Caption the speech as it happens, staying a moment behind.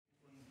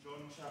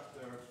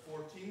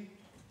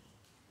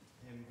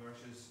in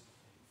verses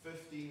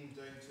 15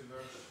 down to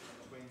verse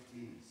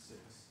 26.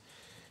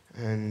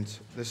 And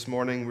this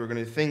morning we're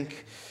going to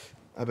think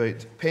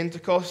about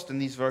Pentecost,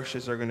 and these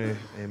verses are going to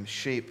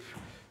shape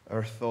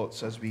our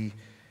thoughts as we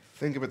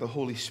think about the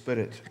Holy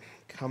Spirit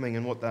coming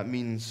and what that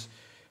means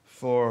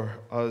for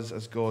us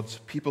as God's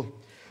people.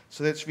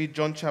 So let's read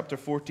John chapter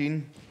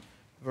 14,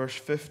 verse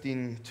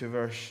 15 to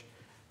verse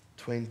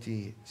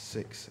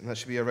 26. And that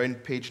should be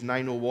around page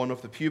 901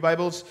 of the Pew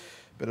Bibles,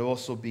 but it'll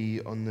also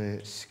be on the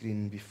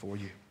screen before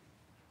you.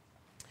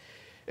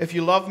 If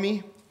you love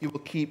me, you will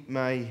keep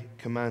my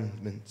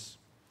commandments.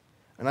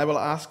 And I will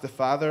ask the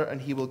Father,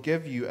 and he will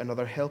give you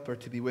another helper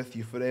to be with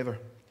you forever,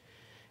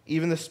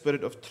 even the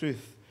Spirit of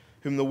truth,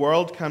 whom the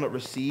world cannot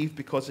receive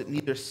because it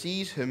neither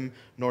sees him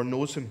nor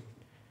knows him.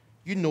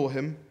 You know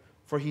him,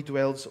 for he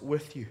dwells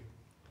with you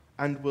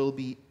and will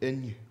be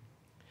in you.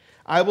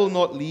 I will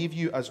not leave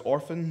you as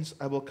orphans,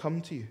 I will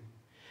come to you.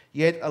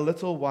 Yet a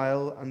little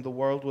while, and the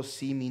world will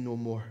see me no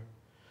more.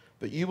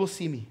 But you will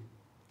see me,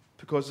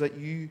 because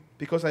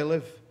I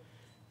live,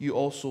 you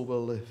also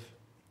will live.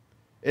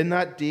 In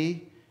that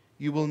day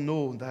you will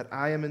know that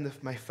I am in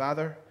my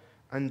Father,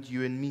 and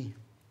you in me,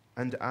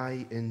 and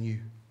I in you.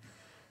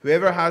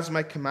 Whoever has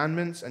my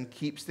commandments and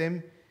keeps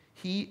them,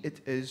 he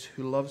it is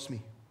who loves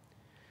me.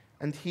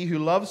 And he who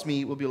loves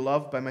me will be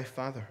loved by my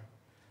Father,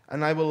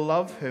 and I will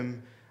love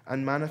him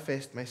and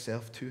manifest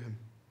myself to him.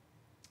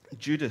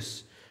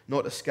 Judas,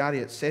 not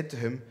Iscariot, said to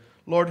him,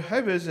 Lord, how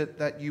is it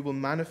that you will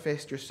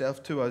manifest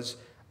yourself to us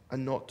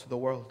and not to the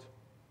world?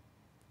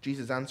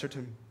 Jesus answered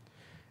him,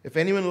 if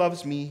anyone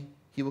loves me,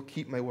 he will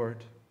keep my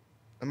word.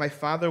 And my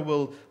Father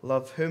will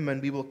love him,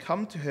 and we will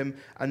come to him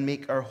and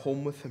make our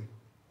home with him.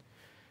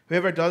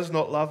 Whoever does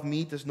not love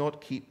me does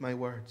not keep my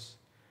words.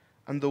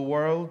 And the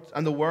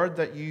word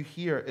that you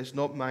hear is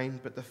not mine,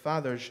 but the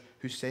Father's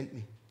who sent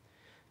me.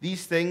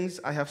 These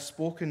things I have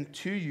spoken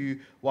to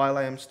you while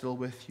I am still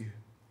with you.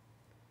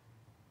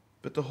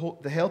 But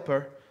the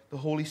Helper, the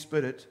Holy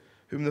Spirit,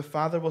 whom the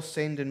Father will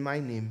send in my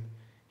name,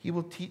 he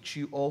will teach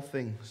you all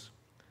things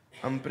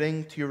and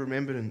bring to your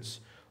remembrance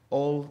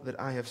all that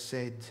I have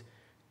said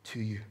to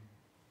you.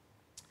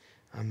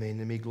 Amen.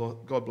 And may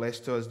God bless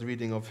to us the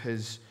reading of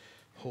his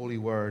holy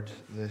word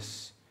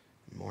this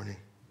morning.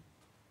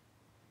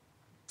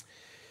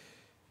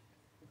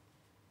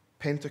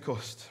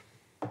 Pentecost.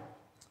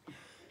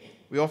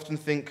 We often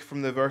think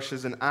from the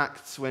verses in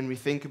Acts when we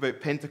think about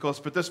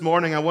Pentecost, but this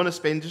morning I want to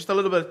spend just a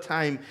little bit of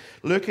time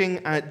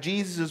looking at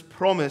Jesus'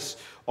 promise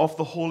of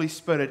the Holy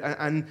Spirit,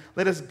 and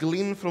let us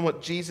glean from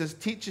what Jesus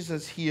teaches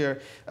us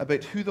here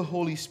about who the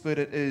Holy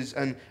Spirit is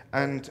and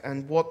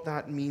what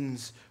that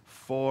means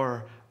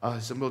for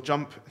us. And we'll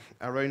jump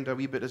around a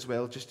wee bit as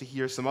well just to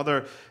hear some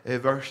other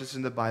verses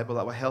in the Bible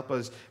that will help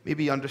us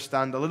maybe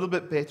understand a little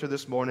bit better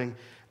this morning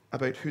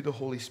about who the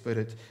Holy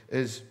Spirit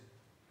is.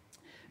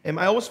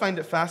 I always find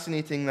it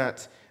fascinating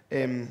that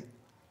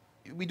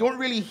we don't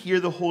really hear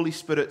the Holy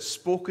Spirit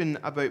spoken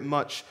about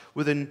much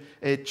within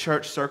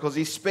church circles,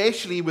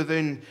 especially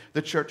within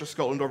the Church of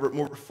Scotland or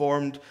more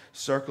Reformed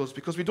circles,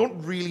 because we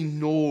don't really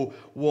know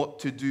what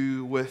to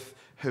do with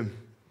him.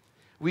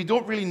 We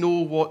don't really know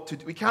what to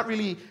do. We can't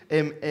really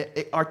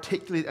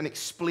articulate and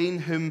explain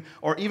him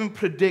or even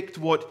predict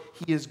what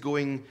he is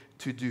going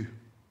to do.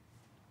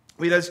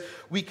 Whereas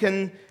we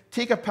can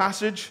take a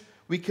passage,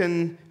 we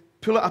can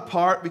pull it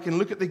apart, we can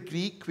look at the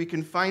Greek, we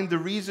can find the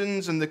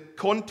reasons and the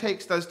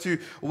context as to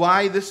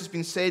why this has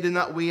been said in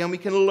that way, and we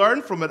can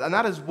learn from it, and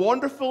that is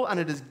wonderful and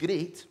it is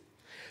great.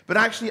 But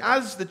actually,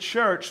 as the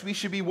church, we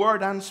should be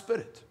word and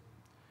spirit.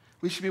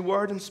 We should be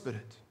word and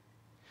spirit.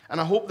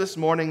 And I hope this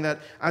morning that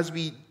as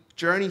we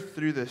journey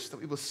through this, that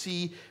we will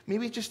see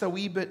maybe just a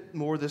wee bit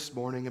more this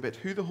morning about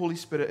who the Holy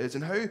Spirit is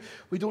and how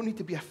we don't need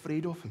to be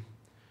afraid of him,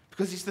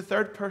 because he's the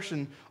third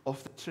person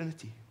of the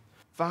Trinity,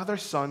 Father,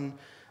 Son,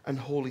 and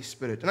Holy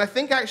Spirit. And I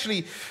think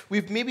actually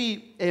we've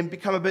maybe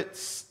become a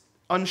bit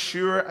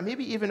unsure and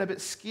maybe even a bit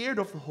scared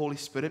of the Holy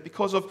Spirit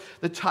because of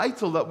the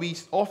title that we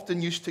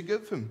often used to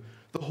give him,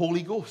 the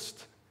Holy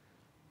Ghost.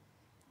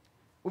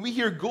 When we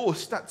hear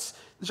ghost,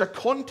 there's a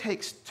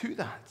context to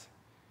that.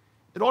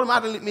 It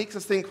automatically makes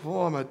us think,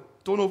 I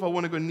don't know if I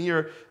want to go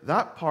near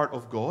that part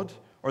of God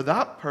or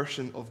that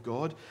person of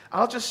God.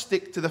 I'll just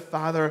stick to the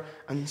Father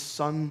and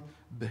Son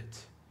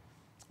bit.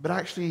 But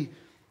actually,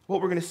 what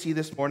we're going to see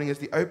this morning is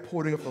the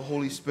outpouring of the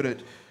Holy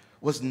Spirit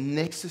was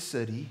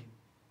necessary,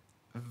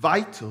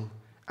 vital,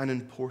 and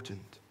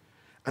important.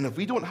 And if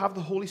we don't have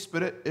the Holy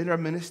Spirit in our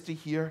ministry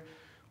here,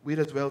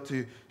 we're as well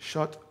to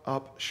shut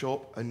up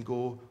shop and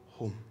go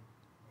home.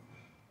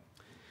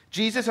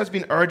 Jesus has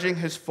been urging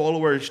his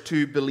followers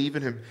to believe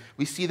in him.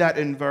 We see that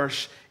in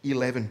verse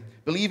 11.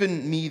 Believe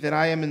in me that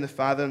I am in the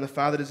Father and the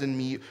Father is in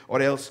me,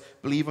 or else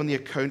believe on the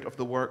account of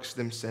the works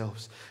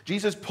themselves.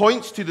 Jesus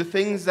points to the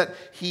things that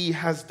he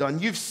has done.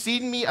 You've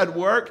seen me at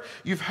work.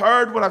 You've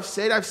heard what I've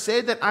said. I've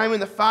said that I'm in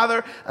the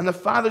Father and the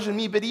Father's in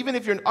me. But even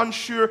if you're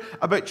unsure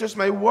about just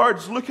my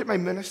words, look at my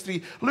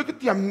ministry. Look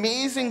at the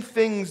amazing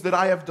things that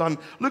I have done.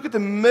 Look at the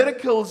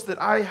miracles that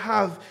I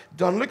have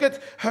done. Look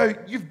at how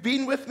you've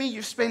been with me.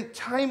 You've spent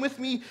time with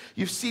me.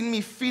 You've seen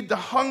me feed the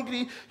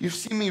hungry. You've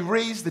seen me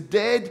raise the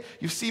dead.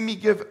 You've seen me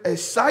give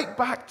sight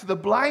back to the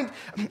blind.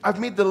 I've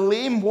made the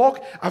lame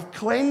walk. I've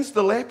cleansed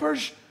the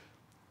lepers.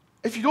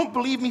 If you don't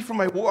believe me from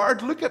my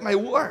word, look at my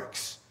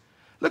works.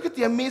 Look at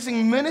the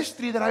amazing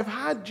ministry that I've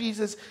had,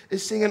 Jesus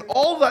is saying. And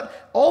all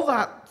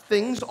that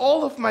things,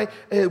 all of my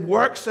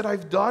works that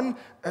I've done,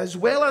 as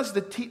well as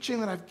the teaching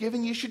that I've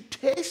given you, should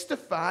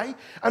testify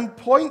and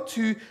point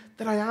to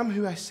that I am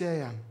who I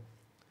say I am.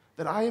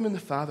 That I am in the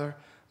Father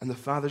and the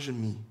Father's in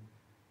me.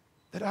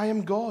 That I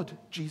am God,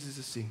 Jesus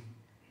is saying.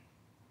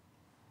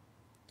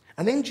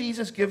 And then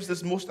Jesus gives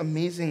this most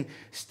amazing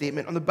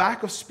statement on the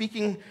back of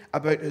speaking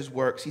about his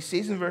works. He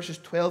says in verses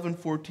 12 and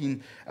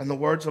 14, and the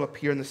words will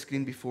appear on the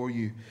screen before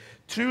you.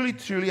 Truly,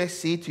 truly, I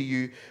say to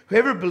you,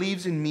 whoever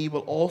believes in me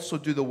will also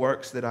do the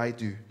works that I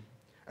do.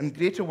 And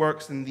greater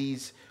works than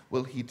these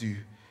will he do,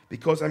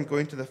 because I'm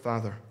going to the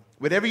Father.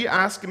 Whatever you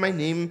ask in my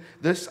name,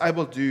 this I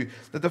will do,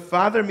 that the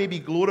Father may be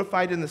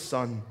glorified in the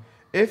Son.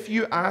 If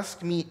you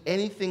ask me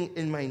anything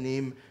in my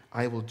name,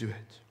 I will do it.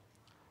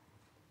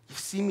 You've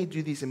seen me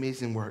do these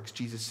amazing works,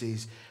 Jesus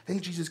says. Then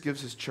Jesus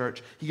gives his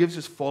church, he gives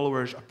his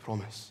followers a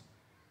promise.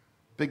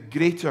 But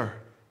greater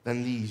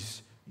than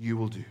these you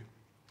will do.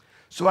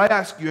 So I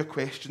ask you a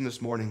question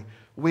this morning.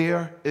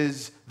 Where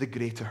is the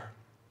greater?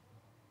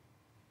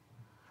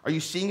 Are you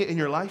seeing it in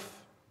your life?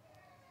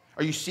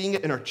 Are you seeing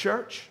it in our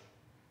church?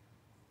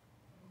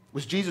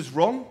 Was Jesus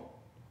wrong?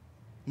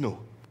 No,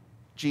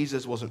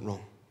 Jesus wasn't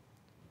wrong.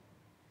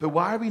 But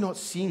why are we not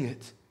seeing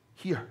it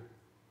here?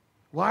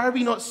 Why are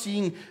we not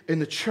seeing in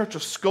the Church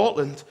of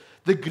Scotland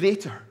the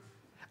greater?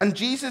 And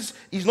Jesus,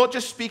 he's not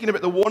just speaking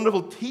about the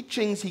wonderful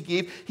teachings he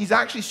gave, he's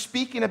actually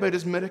speaking about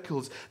his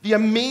miracles, the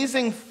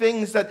amazing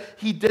things that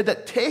he did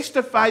that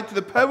testified to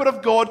the power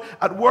of God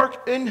at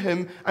work in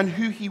him and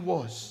who he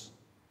was.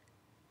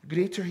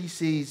 Greater, he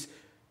says,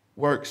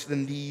 works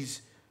than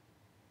these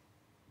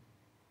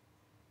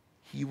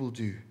he will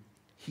do,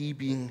 he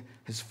being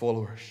his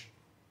followers.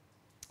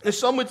 Now,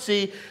 some would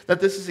say that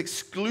this is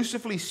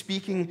exclusively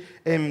speaking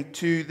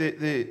to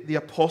the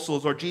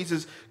apostles or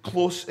Jesus'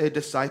 close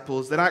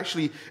disciples, that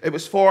actually it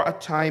was for a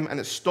time and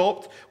it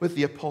stopped with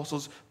the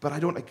apostles, but I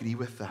don't agree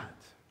with that.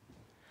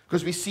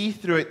 Because we see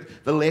throughout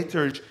the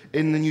letters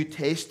in the New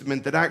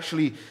Testament that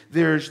actually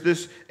there's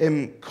this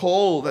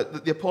call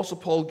that the Apostle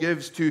Paul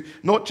gives to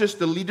not just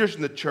the leaders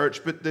in the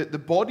church, but the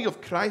body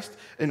of Christ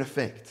in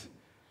effect.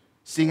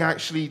 Saying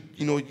actually,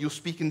 you'll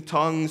speak in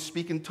tongues,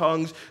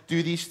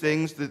 do these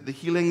things, the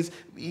healings.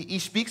 He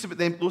speaks about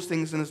those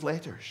things in his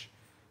letters.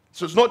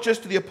 So it's not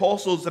just to the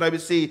apostles that I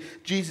would say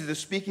Jesus is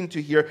speaking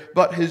to here,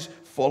 but his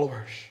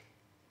followers,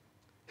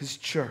 his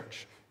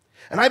church.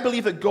 And I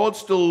believe that God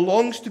still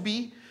longs to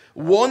be,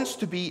 wants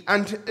to be,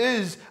 and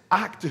is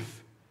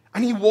active.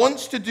 And he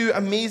wants to do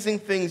amazing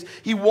things.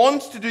 He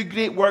wants to do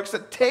great works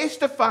that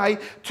testify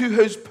to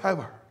his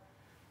power.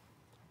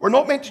 We're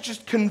not meant to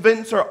just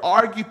convince or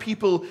argue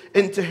people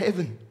into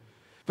heaven.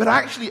 But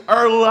actually,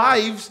 our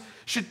lives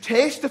should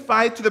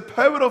testify to the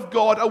power of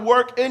God at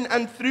work in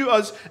and through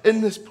us in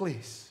this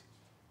place.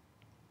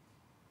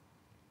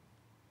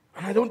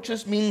 And I don't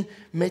just mean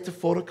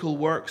metaphorical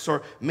works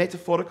or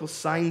metaphorical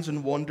signs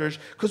and wonders,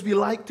 because we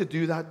like to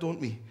do that, don't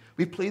we?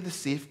 We play the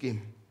safe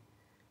game.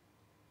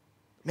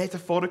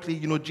 Metaphorically,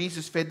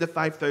 Jesus fed the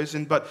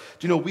 5,000, but,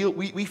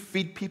 we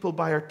feed people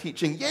by our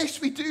teaching. Yes,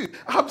 we do.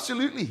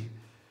 Absolutely.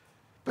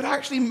 But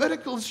actually,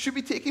 miracles should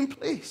be taking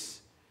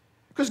place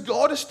because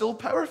God is still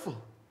powerful.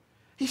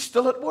 He's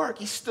still at work.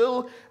 He's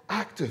still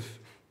active.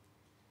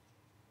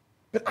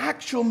 But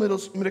actual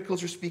miracles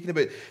we're speaking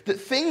about, that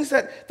things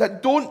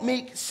that don't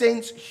make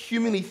sense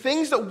humanly,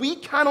 things that we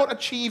cannot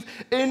achieve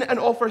in and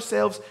of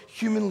ourselves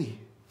humanly.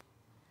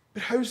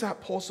 But how is that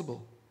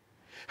possible?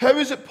 How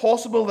is it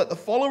possible that the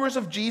followers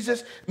of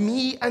Jesus,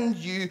 me and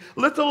you,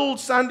 little old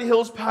Sandy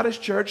Hills Parish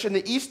Church in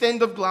the East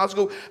End of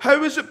Glasgow,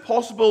 how is it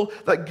possible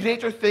that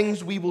greater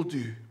things we will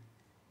do?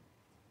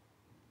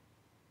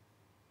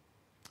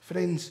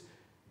 Friends,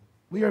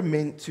 we are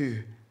meant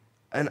to,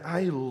 and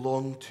I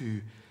long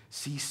to,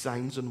 see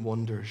signs and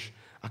wonders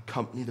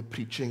accompany the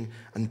preaching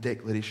and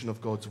declaration of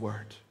God's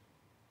word.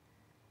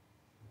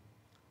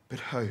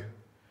 But how?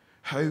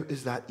 How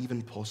is that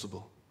even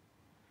possible?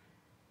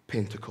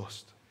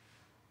 Pentecost.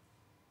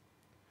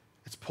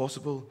 It's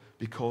possible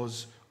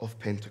because of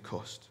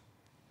Pentecost.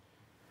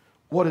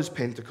 What is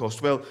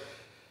Pentecost? Well,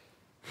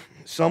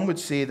 some would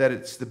say that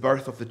it's the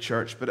birth of the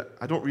church, but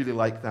I don't really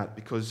like that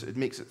because it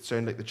makes it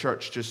sound like the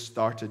church just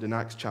started in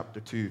Acts chapter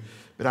 2.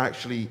 But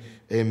actually,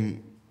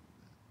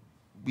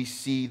 we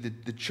see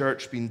the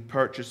church being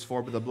purchased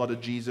for by the blood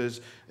of Jesus,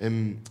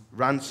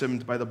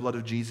 ransomed by the blood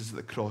of Jesus at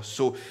the cross.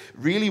 So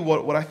really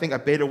what I think a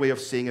better way of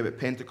saying about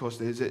Pentecost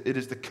is, it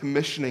is the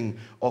commissioning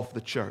of the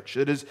church.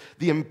 It is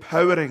the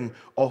empowering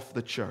of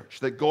the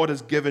church, that God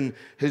has given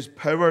his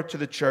power to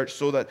the church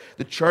so that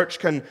the church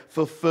can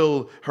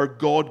fulfill her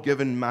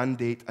God-given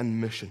mandate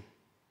and mission.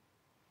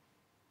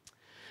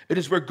 It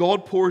is where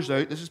God pours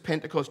out, this is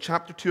Pentecost,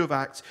 chapter 2 of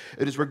Acts,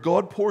 it is where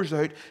God pours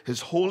out his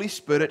Holy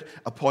Spirit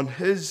upon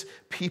his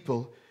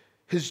people,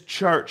 his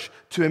church,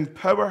 to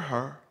empower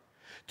her,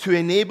 to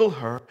enable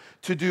her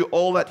to do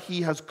all that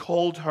he has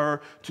called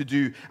her to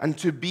do, and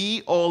to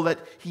be all that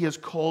he has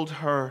called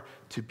her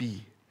to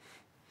be.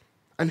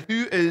 And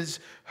who is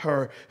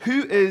her?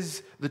 Who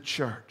is the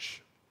church?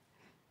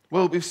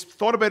 Well, we've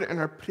thought about it in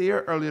our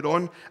prayer earlier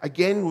on.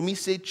 Again, when we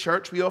say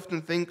church, we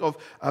often think of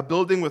a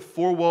building with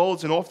four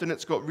walls, and often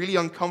it's got really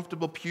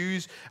uncomfortable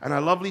pews and a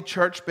lovely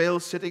church bell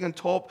sitting on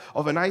top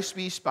of a nice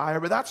wee spire,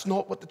 but that's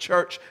not what the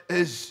church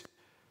is.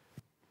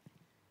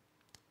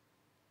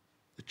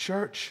 The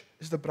church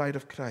is the bride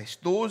of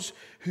Christ, those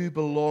who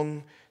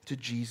belong to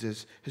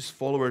Jesus, his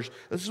followers.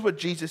 This is what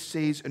Jesus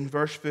says in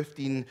verse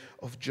 15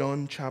 of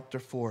John chapter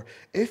 4.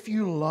 If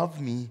you love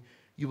me,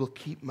 you will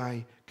keep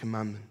my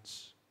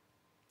commandments.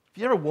 If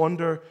you ever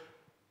wonder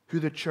who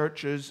the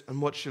church is and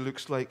what she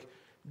looks like,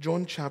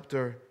 John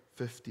chapter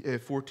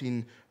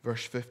 14,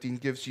 verse 15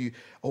 gives you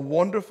a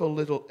wonderful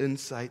little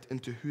insight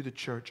into who the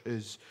church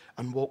is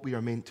and what we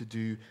are meant to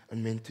do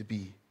and meant to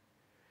be.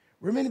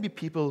 We're meant to be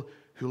people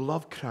who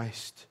love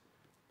Christ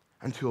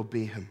and who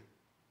obey him.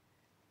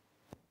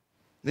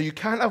 Now, you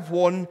can't have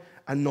one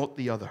and not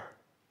the other.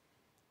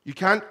 You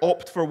can't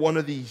opt for one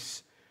of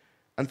these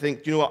and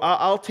think, you know what,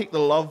 I'll take the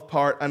love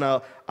part and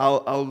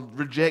I'll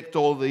reject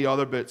all the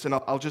other bits and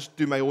I'll just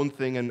do my own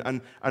thing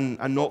and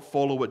not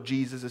follow what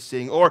Jesus is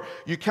saying. Or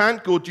you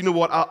can't go, do you know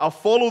what, I'll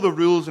follow the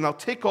rules and I'll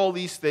take all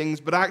these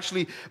things, but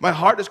actually my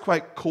heart is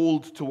quite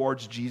cold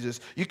towards Jesus.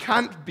 You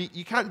can't be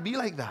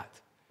like that.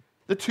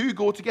 The two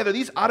go together.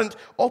 These aren't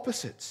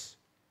opposites.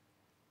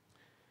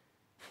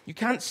 You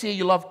can't say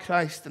you love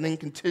Christ and then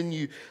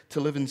continue to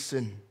live in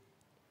sin.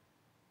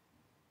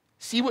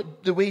 See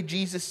what the way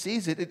Jesus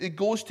says it. It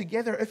goes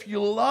together. If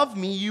you love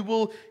me, you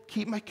will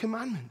keep my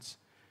commandments.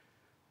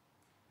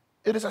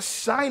 It is a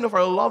sign of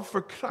our love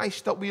for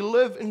Christ that we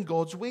live in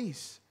God's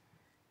ways.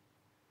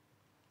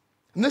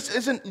 And this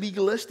isn't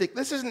legalistic.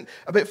 This isn't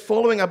about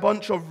following a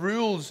bunch of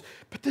rules,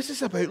 but this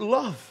is about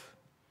love.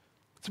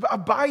 It's about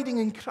abiding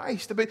in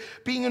Christ, about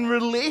being in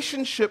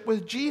relationship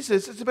with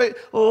Jesus. It's about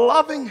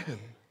loving him.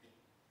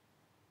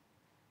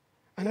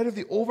 And out of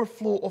the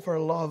overflow of our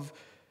love,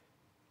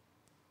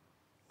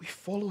 we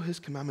follow his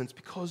commandments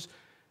because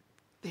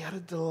they are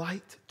a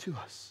delight to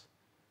us.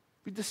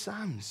 Read the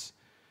Psalms.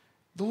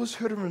 Those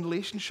who are in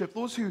relationship,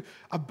 those who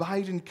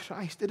abide in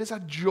Christ, it is a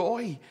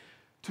joy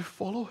to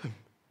follow him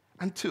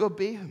and to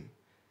obey him.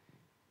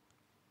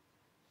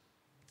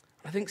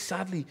 I think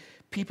sadly,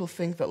 people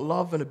think that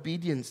love and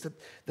obedience,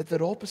 that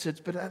they're opposites,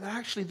 but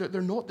actually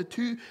they're not. The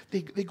two,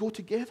 they go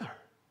together.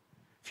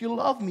 If you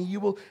love me, you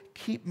will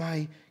keep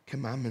my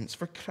commandments.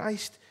 For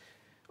Christ,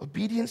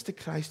 obedience to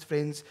Christ,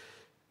 friends,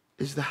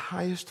 is the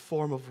highest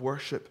form of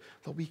worship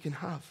that we can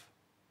have.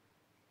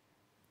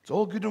 It's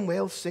all good and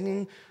well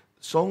singing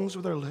songs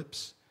with our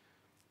lips,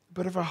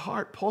 but if our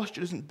heart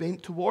posture isn't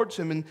bent towards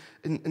him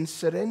and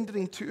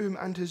surrendering to him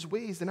and his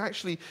ways, then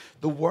actually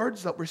the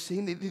words that we're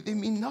saying, they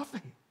mean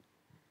nothing.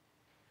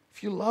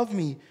 If you love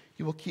me,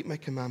 you will keep my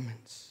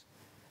commandments.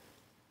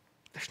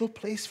 There's no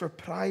place for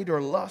pride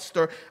or lust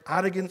or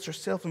arrogance or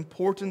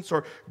self-importance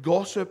or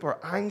gossip or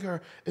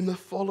anger in the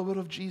follower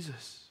of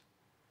Jesus.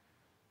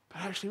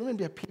 But actually, we're going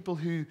to be a people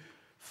who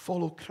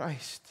follow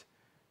Christ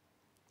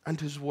and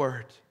his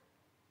word.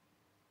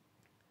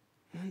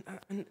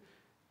 And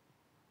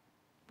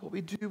what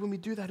we do when we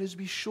do that is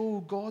we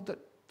show God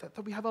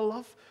that we have a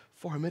love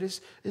for him. It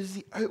is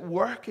the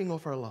outworking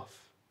of our love.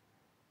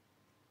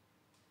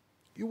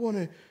 You want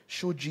to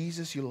show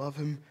Jesus you love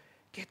him,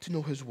 get to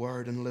know his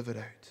word and live it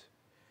out.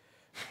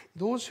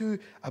 Those who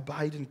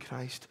abide in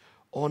Christ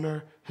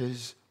honor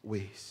his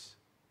ways.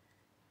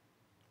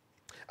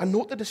 And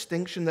note the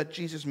distinction that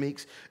Jesus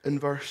makes in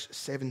verse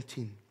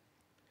 17.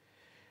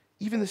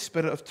 Even the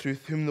Spirit of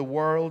truth, whom the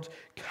world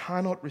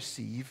cannot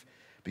receive,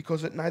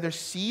 because it neither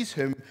sees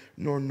him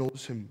nor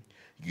knows him.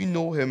 You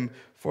know him,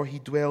 for he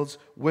dwells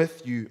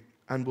with you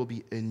and will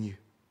be in you.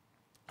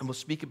 And we'll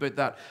speak about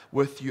that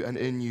with you and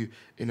in you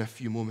in a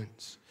few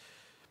moments.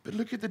 But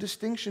look at the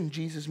distinction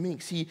Jesus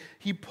makes.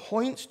 He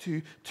points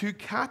to two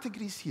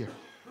categories here.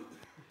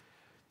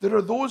 There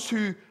are those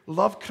who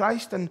love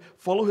Christ and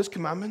follow his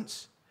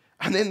commandments,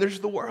 and then there's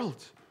the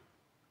world.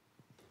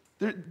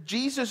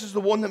 Jesus is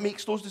the one that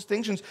makes those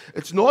distinctions.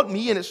 It's not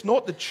me and it's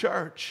not the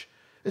church.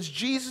 It's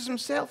Jesus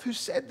himself who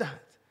said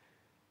that.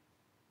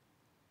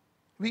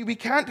 We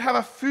can't have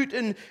a foot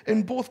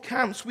in both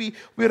camps.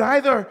 We're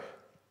either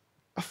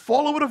A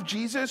follower of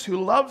Jesus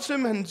who loves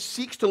him and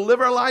seeks to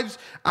live our lives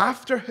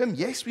after him.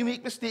 Yes, we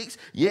make mistakes.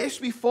 Yes,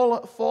 we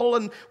fall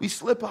and we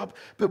slip up.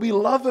 But we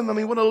love him and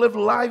we want to live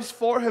lives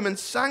for him, and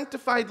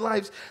sanctified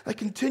lives that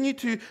continue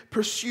to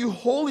pursue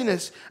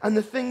holiness and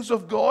the things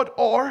of God,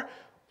 or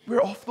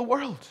we're off the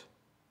world.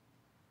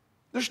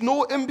 There's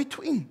no in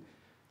between.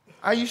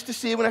 I used to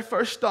say when I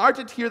first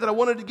started here that I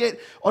wanted to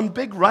get on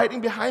big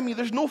writing behind me,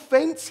 there's no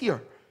fence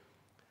here.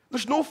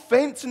 There's no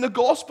fence in the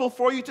gospel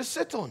for you to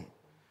sit on.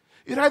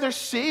 You're either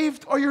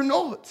saved or you're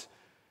not.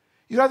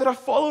 You're either a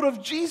follower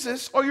of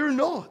Jesus or you're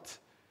not.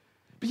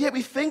 But yet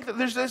we think that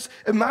there's this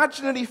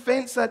imaginary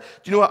fence that,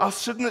 do you know what, I'll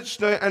sit in it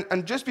now,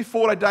 and just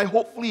before I die,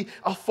 hopefully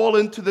I'll fall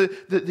into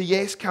the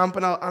yes camp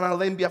and I'll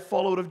then be a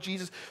follower of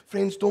Jesus.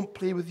 Friends, don't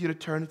play with your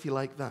eternity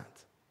like that.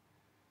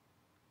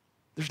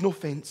 There's no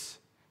fence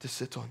to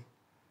sit on.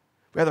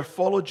 We either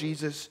follow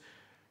Jesus,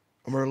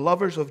 and we're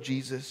lovers of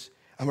Jesus,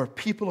 and we're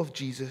people of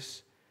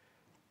Jesus,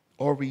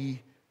 or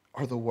we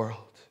are the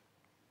world.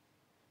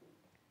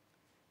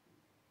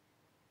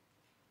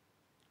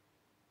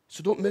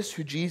 So don't miss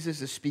who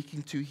Jesus is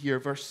speaking to here,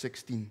 verse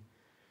 16.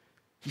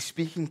 He's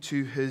speaking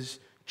to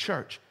his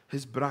church,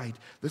 his bride.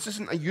 This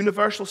isn't a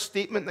universal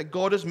statement that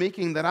God is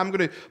making, that I'm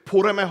going to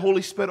pour out my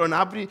Holy Spirit on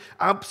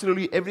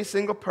absolutely every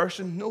single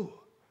person. No.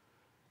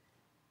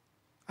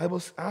 I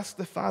will ask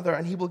the Father,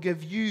 and he will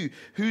give you.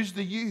 Who's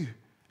the you?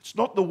 It's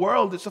not the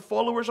world. It's the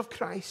followers of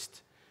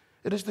Christ.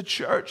 It is the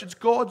church. It's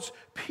God's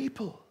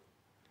people.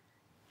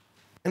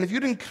 And if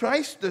you're in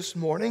Christ this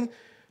morning,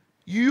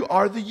 you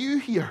are the you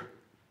here.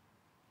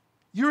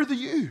 You're the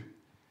you.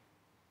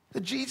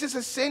 That Jesus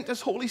has sent his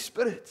Holy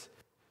Spirit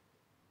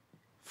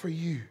for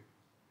you.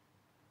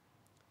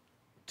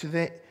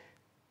 To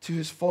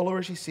his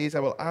followers, he says,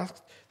 I will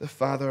ask the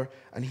Father,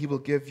 and he will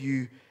give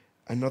you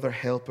another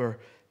helper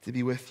to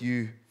be with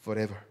you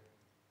forever.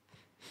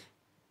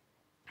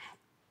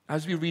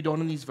 As we read on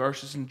in these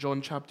verses in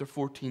John chapter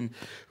 14,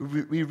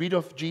 we read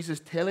of Jesus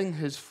telling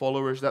his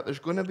followers that there's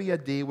going to be a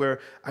day where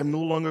I'm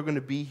no longer going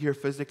to be here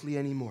physically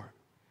anymore.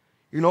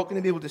 You're not going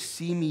to be able to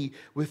see me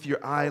with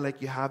your eye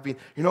like you have been.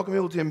 You're not going to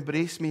be able to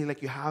embrace me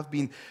like you have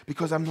been,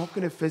 because I'm not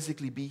going to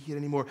physically be here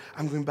anymore.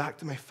 I'm going back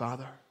to my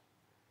Father.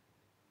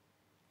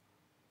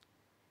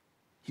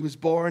 He was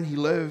born, he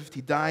lived, he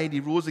died,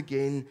 he rose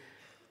again,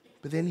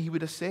 but then he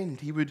would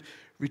ascend. He would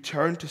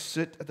return to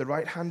sit at the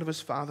right hand of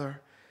his Father,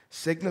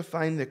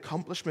 signifying the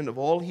accomplishment of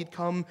all he'd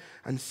come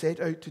and set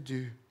out to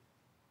do.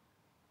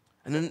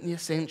 And in the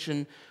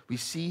ascension, we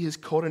see his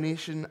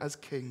coronation as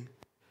king.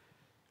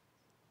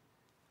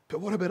 But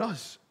what about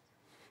us?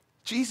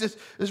 Jesus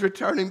is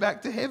returning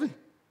back to heaven.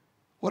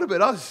 What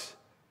about us?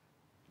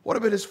 What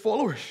about his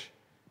followers?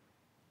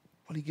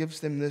 Well, he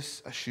gives them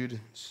this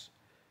assurance.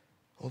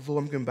 Although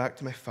I'm going back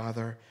to my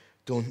Father,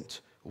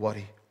 don't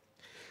worry.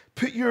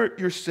 Put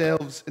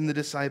yourselves in the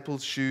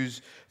disciples'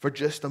 shoes for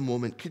just a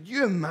moment. Could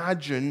you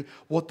imagine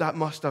what that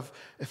must have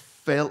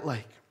felt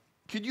like?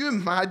 Could you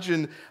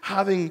imagine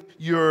having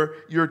your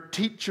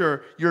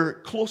teacher, your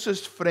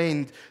closest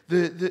friend,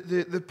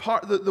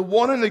 the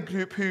one in the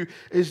group who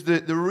is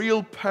the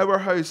real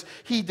powerhouse?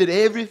 He did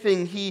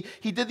everything. He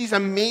did these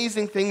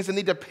amazing things, and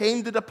they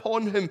depended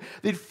upon him.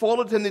 They'd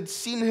followed him. They'd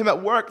seen him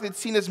at work. They'd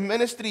seen his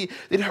ministry.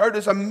 They'd heard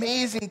his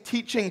amazing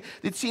teaching.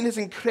 They'd seen his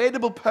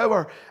incredible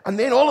power. And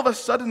then all of a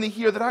sudden they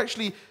hear that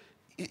actually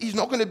he's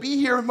not going to be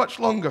here much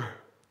longer.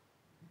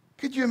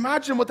 Could you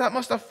imagine what that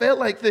must have felt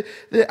like?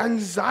 The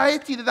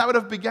anxiety that would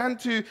have begun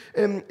to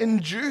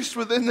induce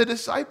within the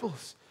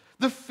disciples.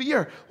 The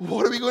fear.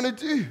 What are we going to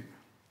do?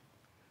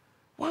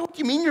 What do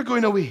you mean you're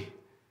going away?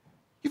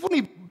 You've only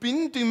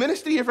been doing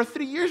ministry here for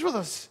 3 years with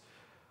us.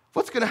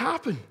 What's going to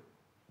happen?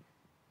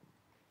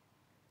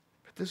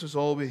 But this was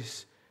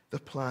always the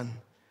plan.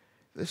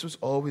 This was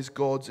always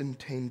God's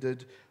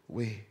intended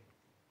way.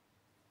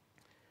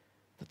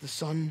 That the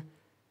Son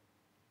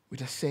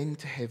would ascend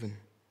to heaven,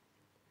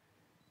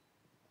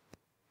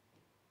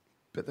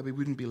 but that we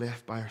wouldn't be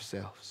left by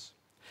ourselves.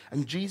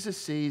 And Jesus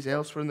says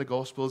elsewhere in the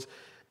Gospels,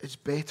 it's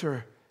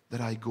better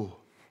that I go,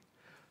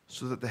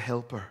 so that the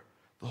Helper,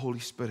 the Holy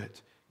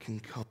Spirit,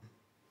 can come.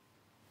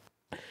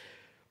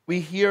 We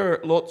hear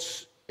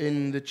lots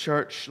in the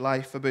church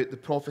life about the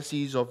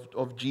prophecies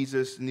of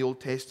Jesus in the Old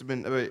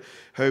Testament, about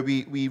how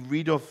we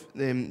read of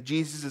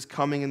Jesus'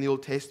 coming in the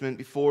Old Testament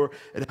before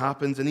it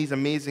happens, and these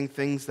amazing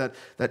things that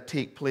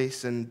take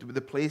place, and the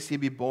place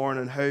he'd be born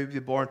and how he'd be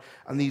born,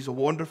 and these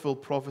wonderful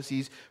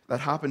prophecies that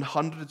happened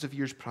hundreds of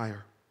years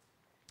prior.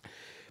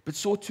 But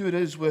so too it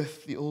is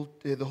with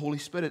the Holy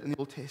Spirit in the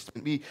Old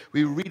Testament.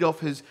 We read of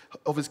his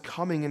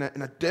coming in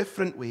a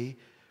different way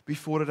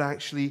before it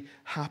actually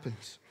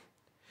happens.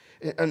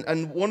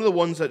 And one of the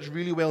ones that's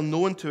really well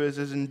known to us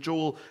is in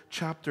Joel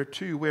chapter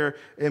 2, where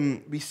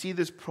we see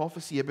this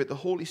prophecy about the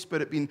Holy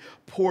Spirit being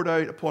poured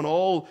out upon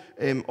all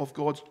of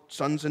God's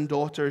sons and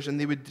daughters, and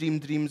they would dream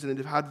dreams, and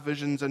they'd have had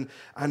visions, and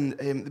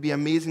there'd be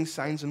amazing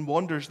signs and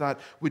wonders that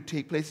would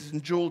take place. It's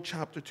in Joel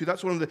chapter 2.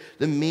 That's one of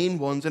the main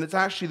ones, and it's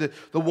actually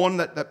the one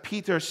that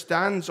Peter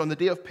stands on the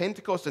day of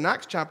Pentecost in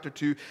Acts chapter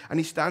 2, and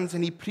he stands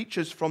and he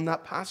preaches from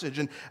that passage,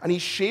 and he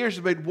shares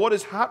about what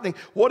is happening,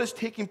 what is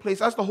taking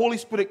place as the Holy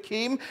Spirit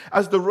came,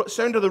 as the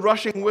sound of the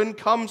rushing wind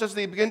comes, as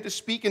they begin to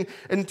speak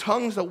in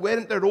tongues that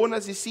weren't their own,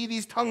 as they see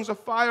these tongues of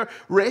fire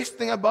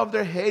resting above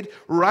their head.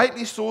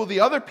 Rightly so, the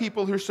other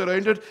people who are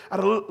surrounded are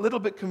a little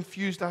bit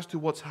confused as to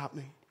what's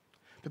happening.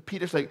 But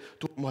Peter's like,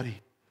 don't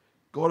worry.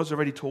 God has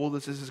already told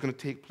us this is going to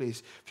take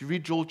place. If you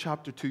read Joel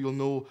chapter 2, you'll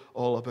know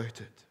all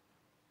about it.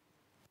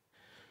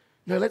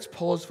 Now let's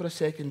pause for a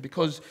second,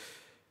 because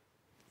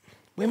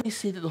when we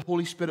say that the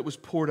Holy Spirit was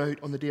poured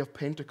out on the day of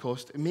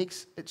Pentecost, it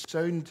makes it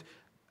sound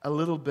a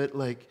little bit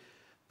like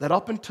that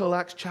up until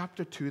Acts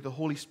chapter 2, the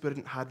Holy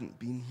Spirit hadn't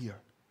been here.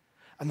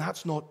 And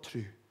that's not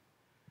true.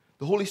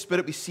 The Holy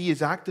Spirit we see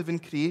is active in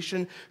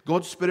creation.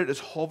 God's Spirit is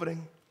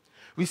hovering.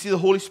 We see the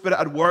Holy Spirit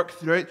at work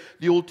throughout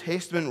the Old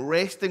Testament,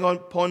 resting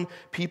upon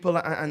people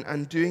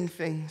and doing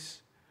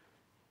things.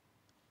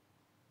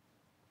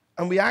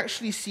 And we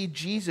actually see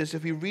Jesus,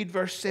 if we read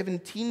verse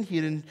 17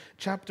 here in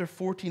chapter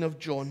 14 of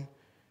John,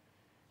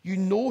 you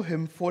know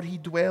him, for he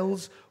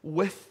dwells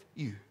with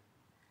you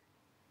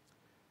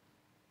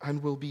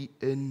and will be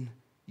in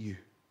you.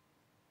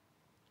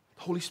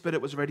 The Holy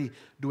Spirit was already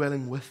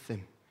dwelling with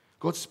them.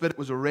 God's Spirit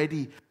was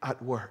already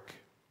at work.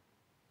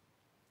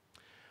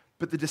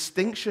 But the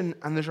distinction,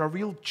 and there's a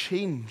real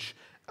change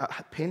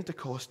at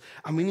Pentecost,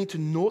 and we need to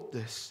note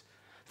this,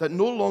 that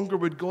no longer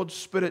would God's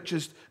Spirit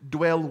just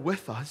dwell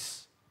with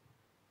us,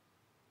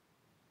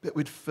 but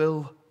would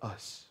fill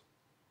us.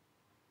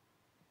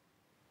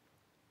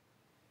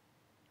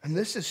 And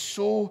this is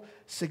so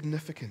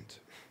significant,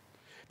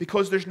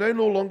 because there's now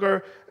no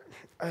longer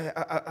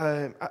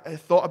a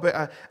thought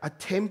about a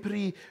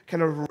temporary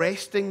kind of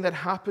resting that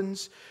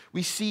happens.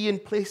 We see in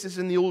places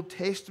in the Old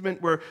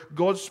Testament where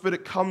God's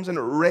Spirit comes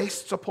and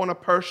rests upon a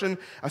person,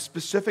 a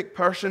specific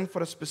person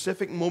for a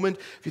specific moment.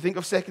 If you think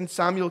of 2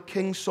 Samuel,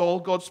 King Saul,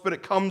 God's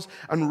Spirit comes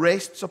and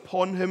rests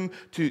upon him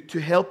to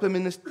help him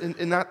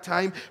in that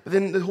time, but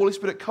then the Holy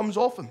Spirit comes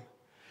off him.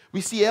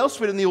 We see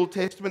elsewhere in the Old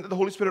Testament that the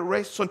Holy Spirit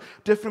rests on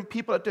different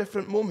people at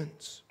different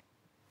moments.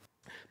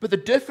 But the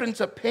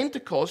difference at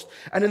Pentecost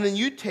and in the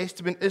New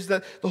Testament is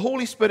that the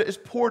Holy Spirit is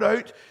poured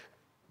out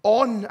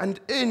on and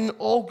in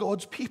all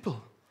God's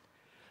people.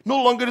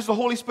 No longer does the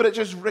Holy Spirit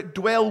just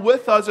dwell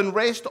with us and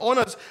rest on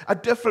us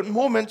at different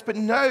moments, but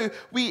now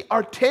we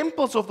are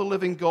temples of the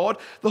living God.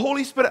 The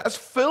Holy Spirit has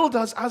filled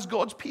us as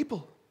God's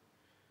people.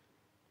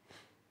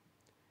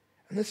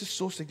 And this is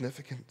so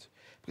significant,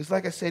 because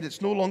like I said,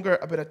 it's no longer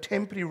about a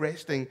temporary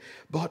resting,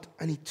 but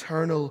an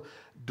eternal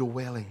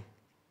dwelling.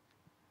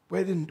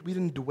 We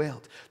didn't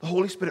dwell. The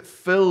Holy Spirit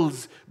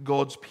fills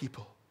God's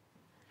people.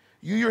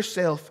 You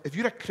yourself, if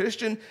you're a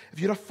Christian, if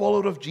you're a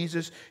follower of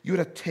Jesus, you're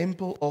a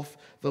temple of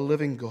the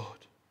living God.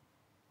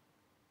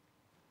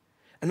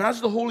 And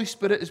as the Holy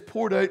Spirit is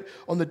poured out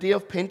on the day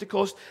of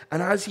Pentecost,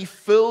 and as he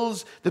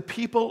fills the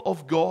people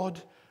of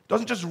God,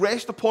 doesn't just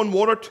rest upon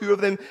one or two of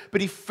them,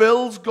 but he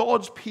fills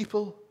God's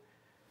people,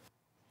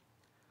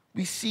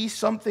 we see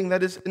something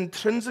that is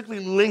intrinsically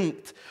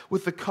linked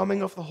with the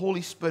coming of the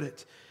Holy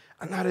Spirit,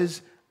 and that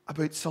is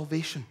about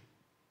salvation,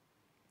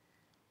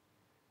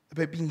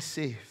 about being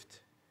saved.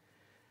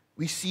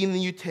 We see in the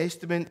New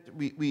Testament,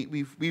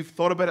 we've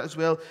thought about it as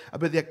well,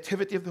 about the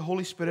activity of the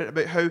Holy Spirit,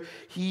 about how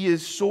he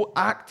is so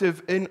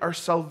active in our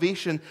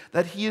salvation,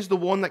 that he is the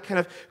one that kind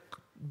of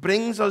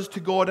brings us to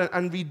God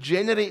and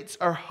regenerates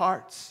our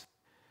hearts.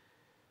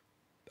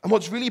 And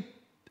what's really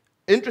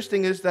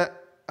interesting is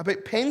that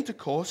about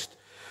Pentecost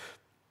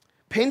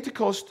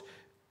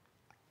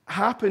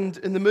happened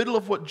in the middle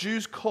of what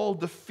Jews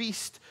called the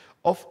Feast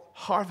of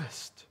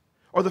Harvest,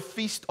 or the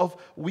Feast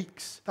of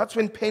Weeks. That's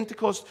when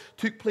Pentecost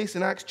took place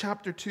in Acts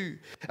chapter 2.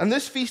 And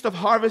this Feast of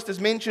Harvest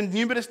is mentioned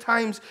numerous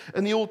times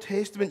in the Old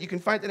Testament. You can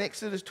find it in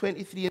Exodus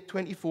 23 and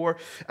 24.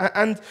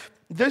 And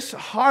this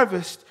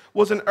harvest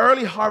was an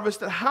early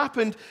harvest that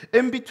happened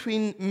in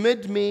between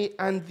mid-May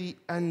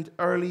and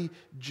early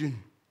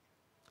June.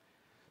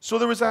 So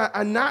there was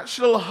a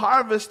natural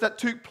harvest that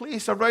took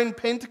place around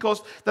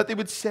Pentecost that they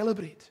would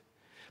celebrate.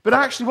 But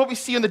actually what we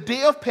see on the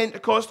day of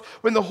Pentecost,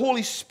 when the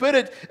Holy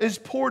Spirit is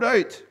poured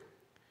out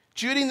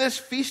during this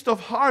Feast of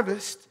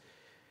Harvest,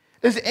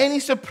 is any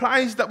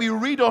surprise that we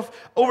read of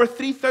over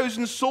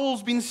 3,000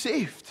 souls being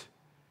saved?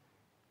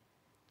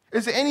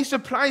 Is it any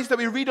surprise that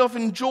we read of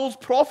in Joel's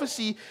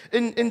prophecy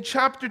in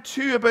chapter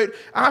 2 about,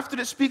 after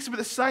it speaks about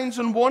the signs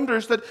and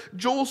wonders, that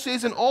Joel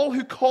says, and all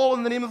who call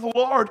on the name of the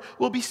Lord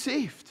will be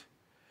saved?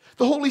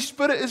 The Holy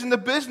Spirit is in the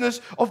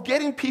business of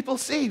getting people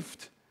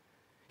saved.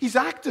 He's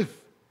active.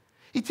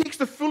 He takes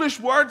the foolish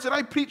words that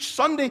I preach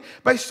Sunday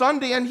by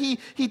Sunday, and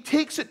he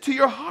takes it to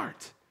your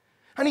heart.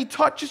 And he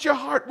touches your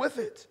heart with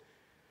it.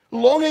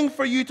 longing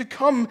for you to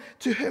come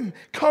to him,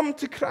 come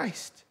to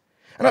Christ.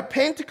 And at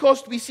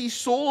Pentecost, we see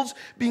souls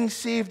being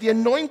saved, the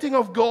anointing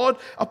of God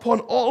upon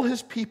all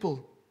his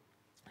people.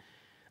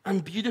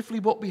 And beautifully,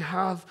 what we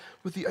have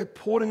with the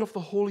outpouring of the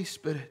Holy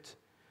Spirit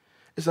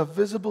is a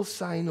visible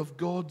sign of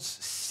God's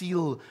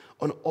seal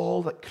on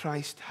all that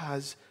Christ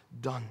has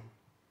done.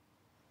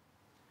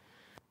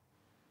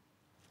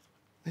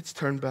 Let's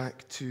turn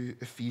back to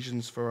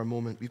Ephesians for a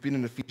moment. We've been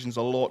in Ephesians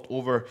a lot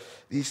over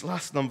these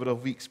last number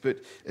of weeks, but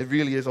it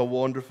really is a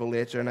wonderful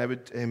letter, and I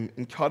would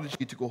encourage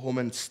you to go home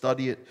and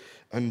study it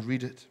and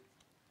read it.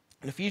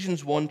 In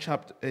Ephesians 1,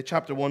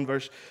 chapter 1,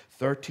 verse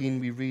 13,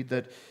 we read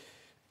that,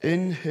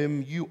 "In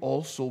him you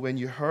also, when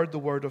you heard the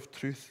word of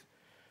truth,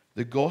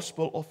 the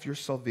gospel of your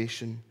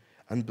salvation,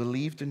 and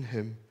believed in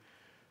him,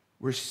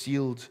 were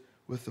sealed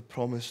with the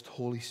promised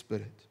Holy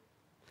Spirit."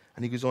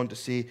 And he goes on to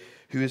say,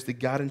 "Who is the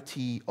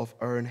guarantee of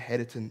our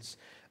inheritance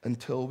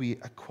until we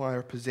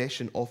acquire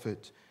possession of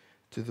it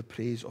to the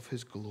praise of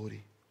his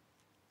glory."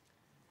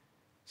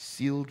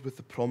 Sealed with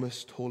the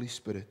promised Holy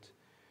Spirit,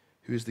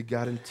 who is the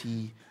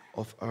guarantee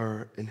of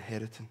our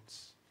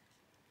inheritance.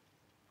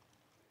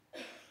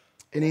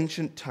 In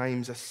ancient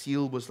times, a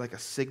seal was like a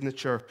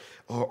signature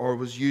or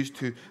was used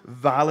to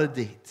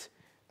validate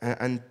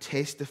and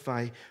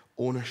testify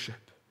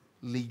ownership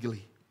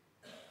legally.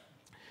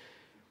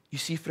 You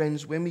see,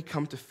 friends, when we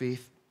come to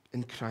faith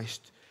in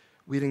Christ,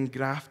 we're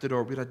engrafted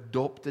or we're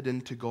adopted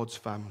into God's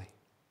family.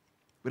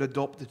 We're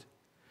adopted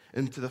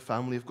into the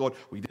family of God.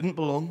 We didn't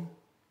belong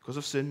because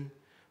of sin,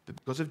 but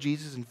because of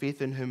Jesus and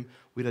faith in him,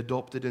 we're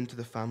adopted into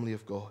the family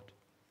of God.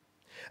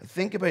 And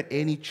think about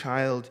any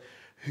child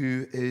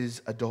who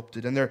is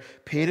adopted, and their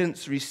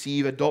parents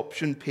receive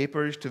adoption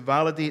papers to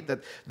validate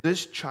that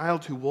this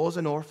child who was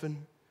an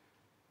orphan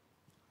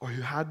or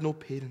who had no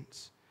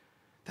parents,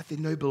 that they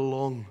now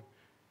belong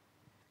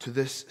to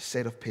this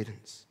set of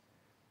parents,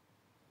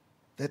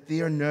 that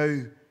they are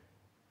now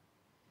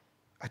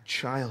a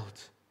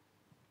child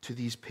to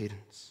these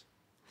parents.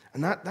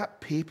 And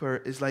that paper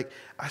is like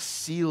a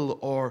seal,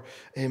 or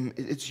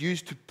it's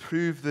used to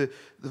prove the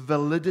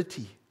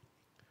validity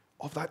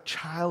of that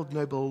child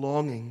now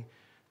belonging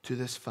to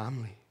this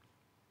family.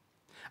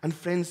 And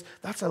friends,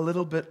 that's a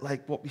little bit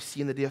like what we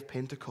see in the day of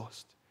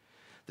Pentecost.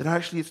 That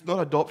actually it's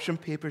not adoption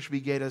papers we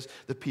get as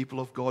the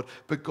people of God,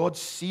 but God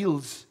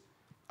seals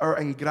our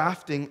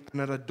engrafting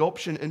and our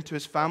adoption into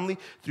his family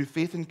through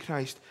faith in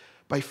Christ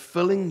by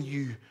filling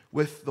you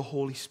with the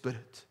Holy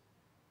Spirit.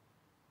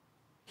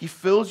 He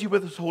fills you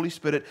with his Holy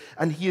Spirit,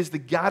 and he is the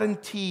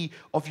guarantee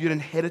of your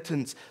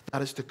inheritance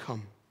that is to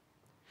come.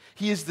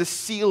 He is the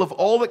seal of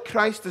all that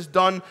Christ has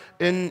done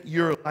in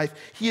your life.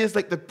 He is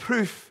like the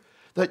proof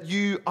that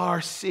you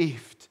are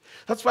saved.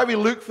 That's why we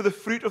look for the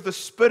fruit of the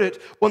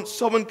Spirit once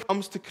someone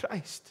comes to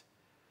Christ,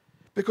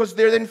 because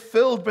they're then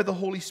filled by the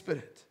Holy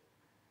Spirit.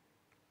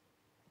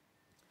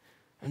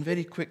 And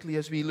very quickly,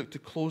 as we look to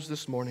close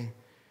this morning,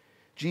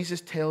 Jesus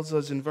tells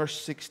us in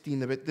verse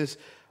 16 about this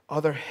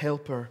other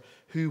helper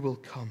who will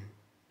come.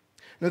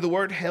 Now, the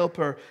word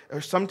helper, or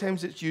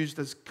sometimes it's used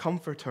as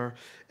comforter,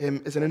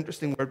 is an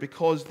interesting word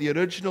because the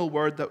original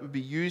word that would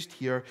be used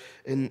here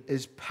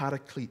is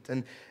paraclete.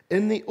 And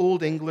in the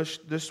Old English,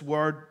 this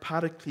word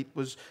paraclete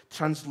was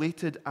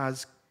translated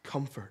as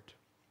comfort.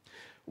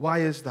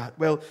 Why is that?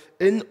 Well,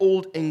 in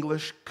Old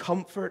English,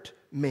 comfort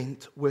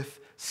meant with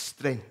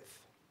strength.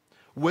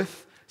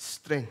 With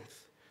strength.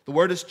 The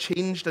word has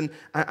changed and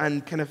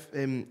kind of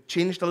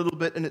changed a little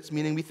bit in its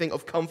meaning. We think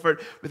of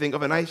comfort, we think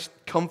of a nice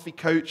comfy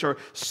couch or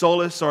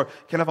solace or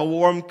kind of a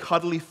warm,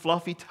 cuddly,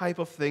 fluffy type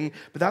of thing.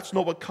 But that's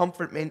not what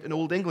comfort meant in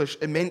Old English.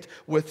 It meant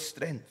with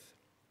strength.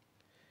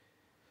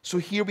 So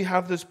here we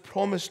have this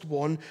promised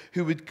one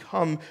who would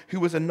come, who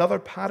was another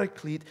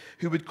paraclete,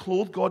 who would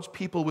clothe God's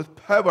people with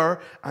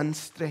power and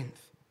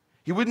strength.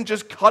 He wouldn't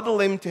just cuddle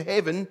them to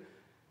heaven.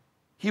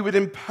 He would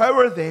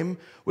empower them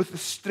with the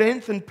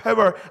strength and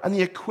power and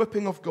the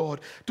equipping of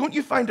God. Don't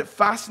you find it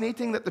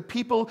fascinating that the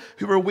people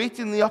who were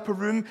waiting in the upper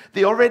room,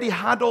 they already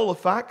had all the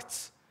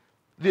facts?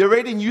 They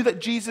already knew that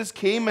Jesus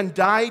came and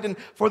died and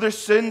for their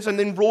sins and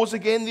then rose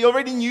again. They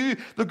already knew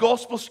the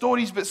gospel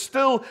stories, but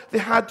still they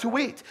had to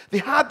wait. They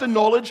had the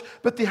knowledge,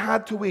 but they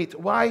had to wait.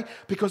 Why?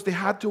 Because they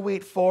had to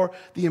wait for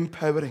the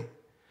empowering.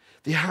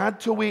 They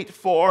had to wait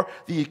for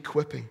the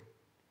equipping.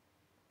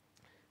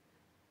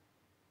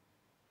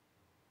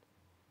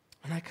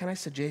 And can I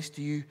suggest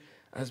to you,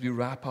 as we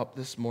wrap up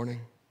this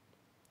morning,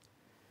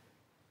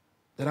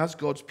 that as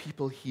God's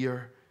people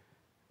here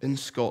in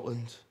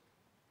Scotland,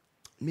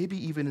 maybe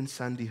even in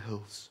Sandy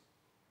Hills,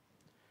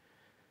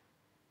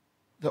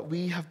 that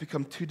we have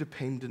become too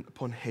dependent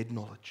upon head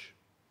knowledge.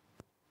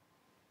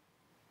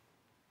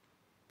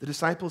 The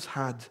disciples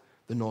had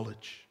the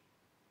knowledge.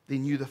 They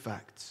knew the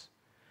facts.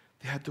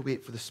 They had to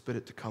wait for the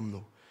Spirit to come,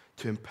 though,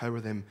 to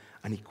empower them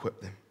and equip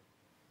them.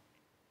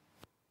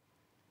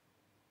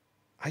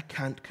 I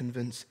can't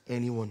convince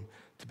anyone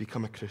to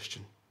become a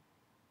Christian.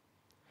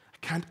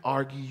 I can't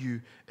argue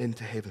you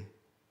into heaven.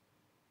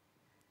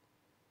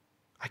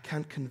 I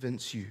can't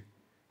convince you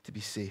to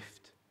be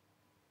saved.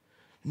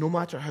 No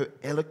matter how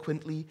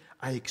eloquently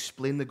I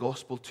explain the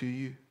gospel to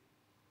you,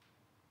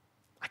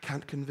 I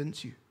can't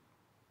convince you.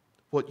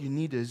 What you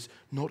need is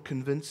not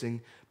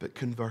convincing, but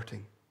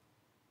converting.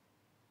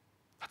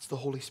 That's the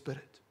Holy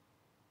Spirit.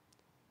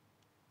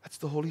 That's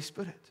the Holy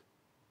Spirit.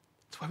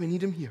 That's why we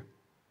need him here.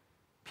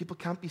 People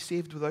can't be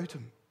saved without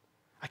him.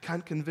 I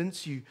can't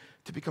convince you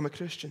to become a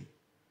Christian,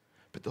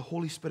 but the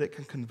Holy Spirit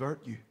can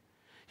convert you.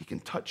 He can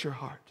touch your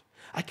heart.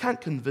 I can't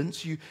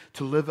convince you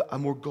to live a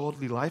more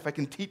godly life. I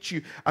can teach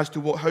you as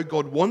to how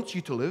God wants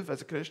you to live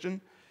as a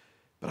Christian,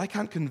 but I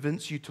can't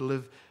convince you to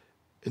live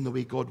in the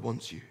way God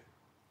wants you.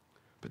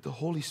 But the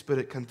Holy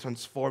Spirit can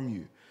transform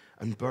you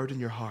and burden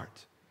your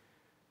heart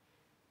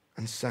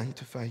and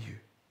sanctify you.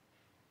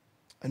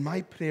 And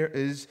my prayer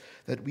is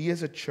that we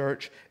as a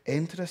church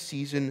enter a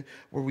season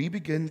where we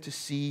begin to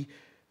see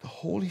the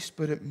Holy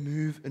Spirit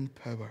move in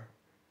power,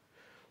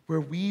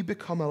 where we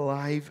become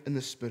alive in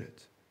the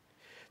Spirit.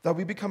 That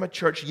we become a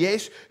church,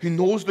 yes, who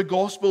knows the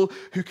gospel,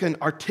 who can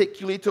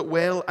articulate it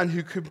well, and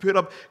who can put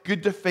up good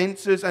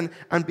defenses and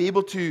be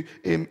able to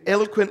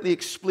eloquently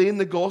explain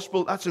the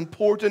gospel. That's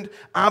important,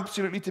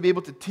 absolutely, to be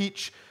able to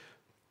teach.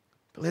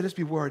 But let us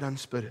be word and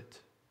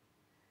spirit.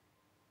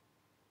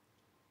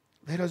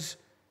 Let us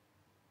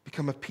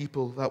become a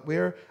people that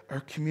where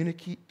our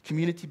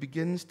community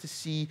begins to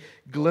see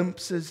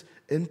glimpses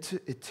into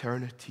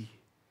eternity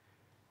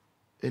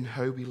in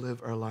how we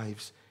live our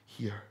lives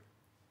here.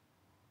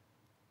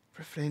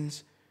 For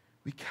friends,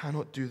 we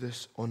cannot do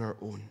this on our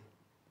own.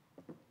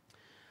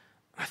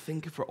 I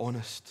think if we're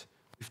honest,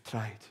 we've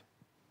tried.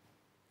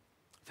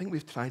 I think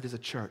we've tried as a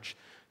church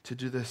to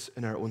do this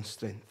in our own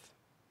strength.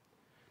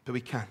 But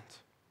we can't.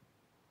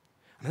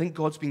 And I think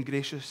God's been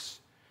gracious,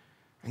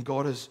 and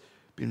God has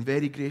been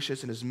very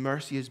gracious, and his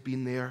mercy has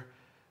been there.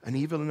 And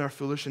even in our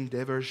foolish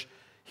endeavors,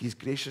 he's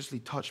graciously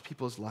touched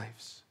people's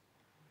lives.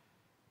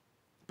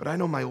 But I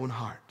know my own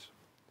heart.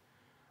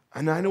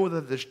 And I know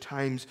that there's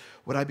times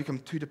where I become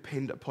too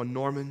dependent upon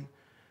Norman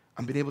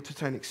and being able to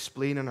try and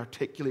explain and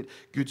articulate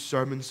good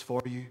sermons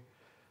for you,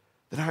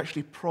 that I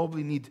actually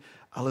probably need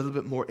a little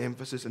bit more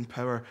emphasis and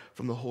power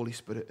from the Holy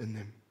Spirit in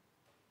them.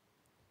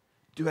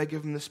 Do I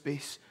give him the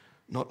space?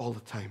 Not all the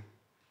time.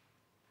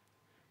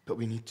 But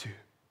we need to.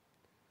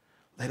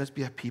 Let us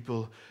be a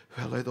people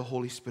who allow the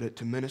Holy Spirit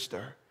to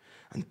minister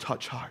and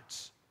touch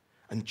hearts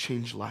and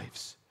change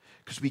lives.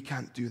 Because we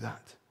can't do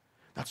that.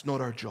 That's not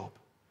our job.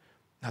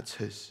 That's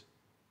his.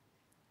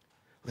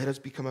 Let us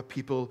become a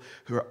people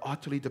who are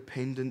utterly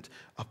dependent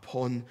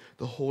upon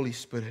the Holy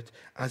Spirit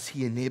as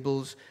he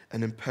enables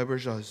and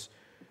empowers us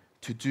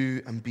to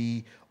do and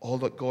be all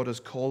that God has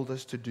called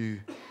us to do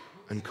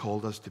and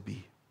called us to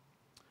be.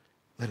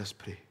 Let us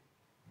pray.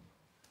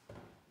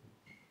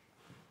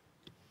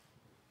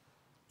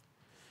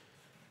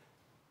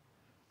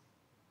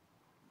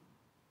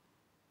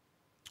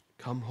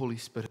 Come, Holy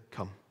Spirit,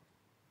 come.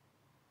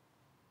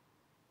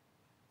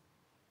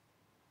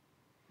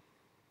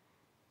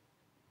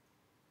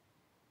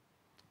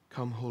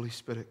 Come, Holy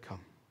Spirit,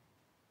 come.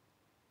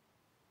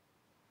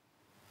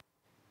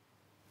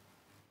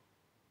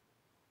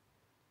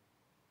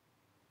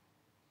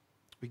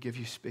 We give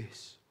you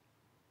space.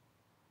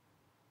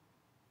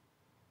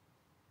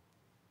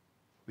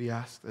 We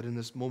ask that in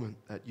this moment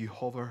that you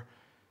hover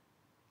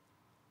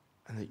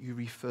and that you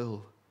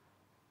refill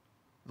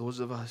those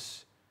of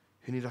us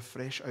who need a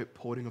fresh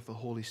outpouring of the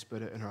Holy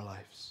Spirit in our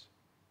lives.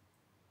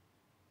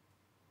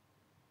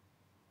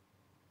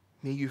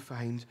 May you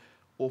find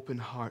open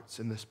hearts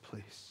in this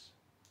place.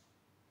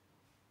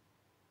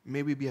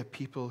 May we be a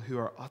people who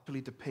are utterly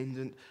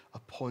dependent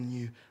upon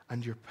you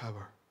and your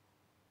power.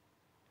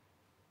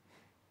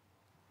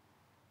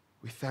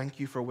 We thank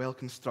you for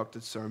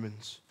well-constructed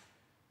sermons,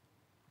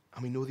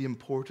 and we know the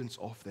importance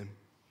of them.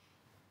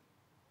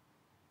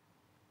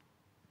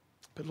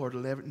 But Lord,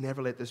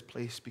 never let this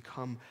place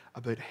become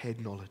about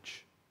head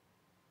knowledge.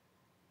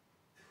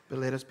 But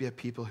let us be a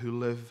people who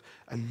live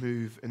and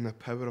move in the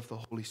power of the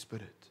Holy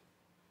Spirit.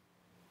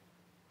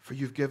 For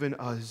you've given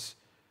us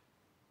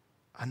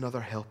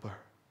another helper.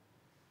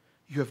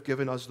 You have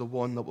given us the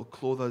one that will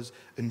clothe us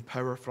in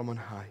power from on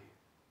high.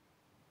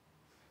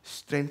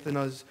 Strengthen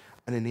us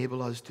and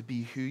enable us to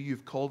be who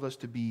you've called us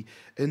to be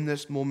in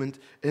this moment,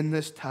 in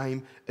this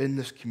time, in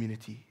this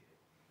community.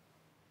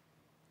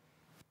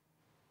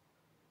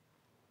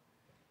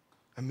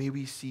 And may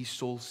we see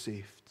souls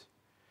saved.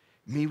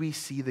 May we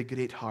see the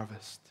great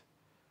harvest.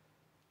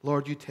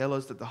 Lord, you tell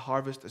us that the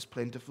harvest is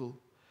plentiful,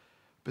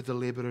 but the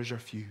laborers are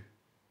few.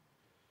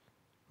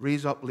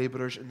 Raise up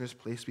laborers in this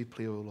place, we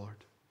pray, O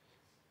Lord.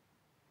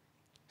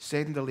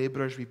 Send the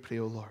laborers, we pray,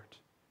 O Lord.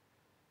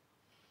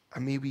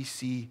 And may we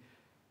see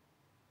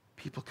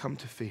people come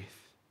to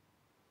faith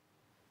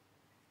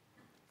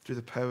through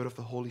the power of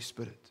the Holy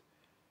Spirit.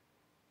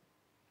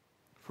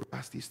 For we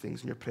ask these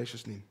things in your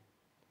precious name.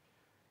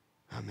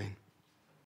 Amen.